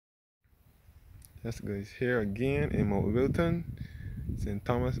Yes guys, here again in Mount Wilton, St.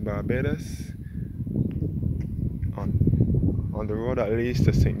 Thomas, Barbados, on the road that leads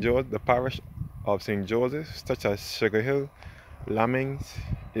to St. George, the parish of St. Joseph, such as Sugar Hill, Lambings,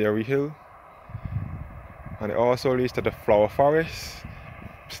 Airy Hill, and it also leads to the Flower Forest,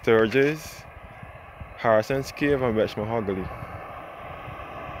 Sturges, Harrison's Cave, and West Mahogany.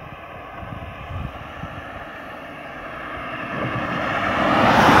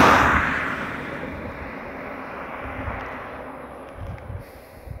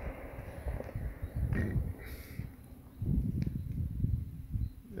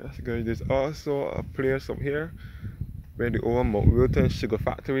 Yes guys, there's also a place up here where the old Mount Wilton sugar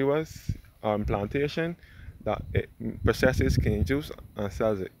factory was, plantation, that it processes cane juice and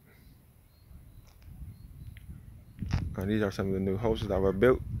sells it. And these are some of the new houses that were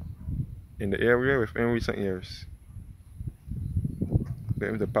built in the area within recent years,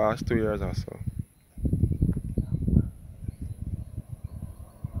 within the past 2 years or so.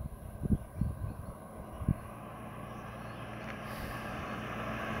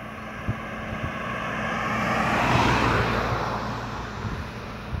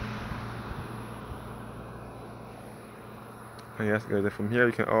 And yes guys, from here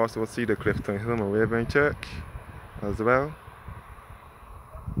you can also see the Clifton Hill Moravian Church as well.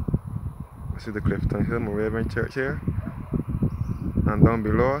 This is the Clifton Hill Moravian Church here. And down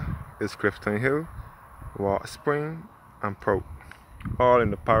below is Clifton Hill, Walk Spring, and Prout, all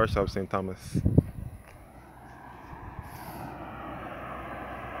in the parish of St. Thomas.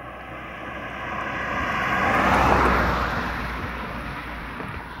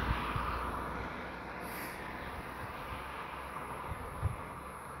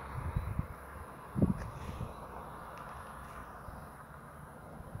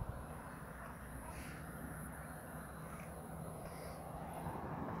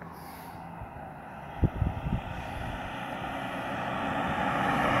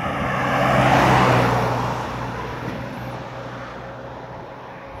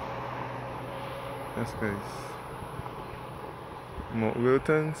 Yes guys, Mount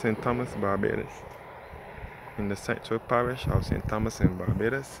Wilton, St. Thomas, Barbados, in the central parish of St. Thomas in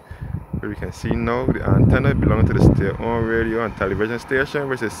Barbados, where we can see now the antenna belonging to the state-owned radio and television station,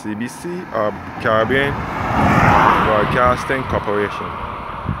 which is CBC, or Caribbean Broadcasting Corporation.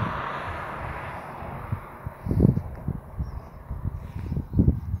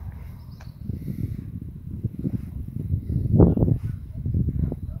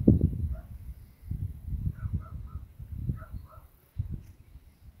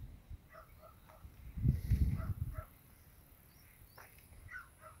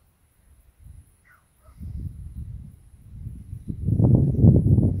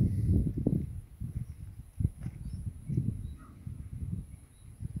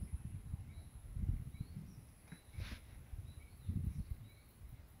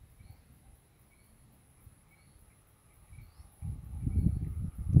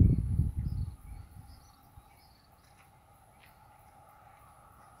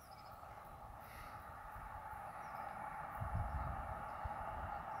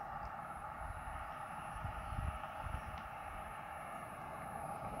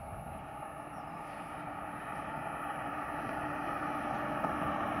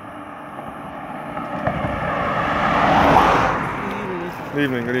 Good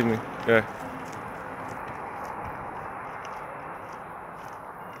evening, good evening. Yeah.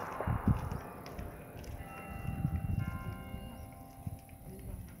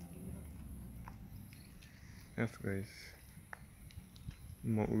 Yes guys,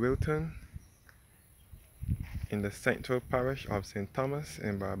 Mount Wilton, in the central parish of St. Thomas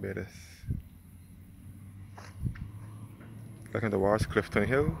in Barbados. Looking towards Clifton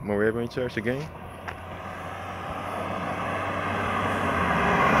Hill, Moravian Church again.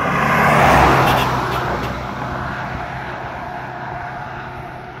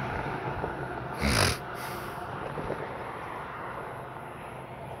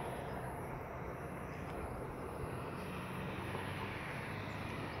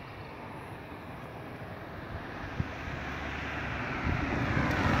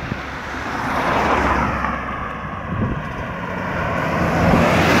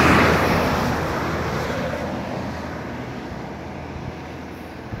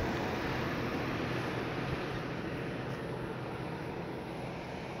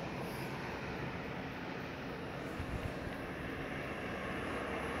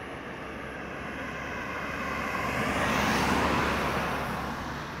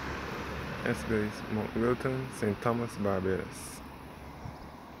 Yes guys, Mount Wilton, St. Thomas, Barbados.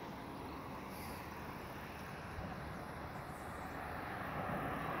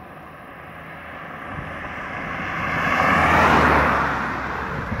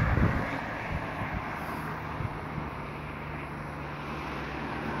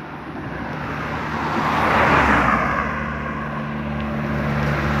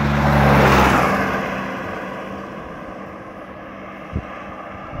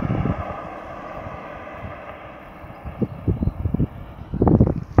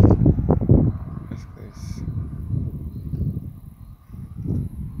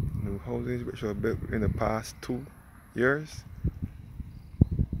 new houses which were built in the past 2 years.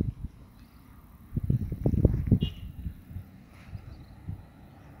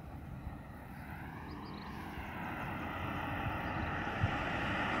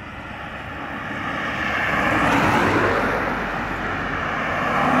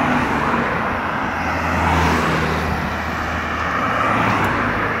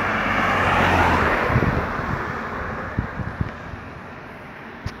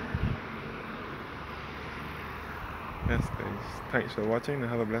 Yes guys, thanks for watching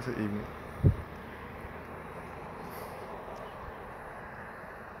and have a blessed evening.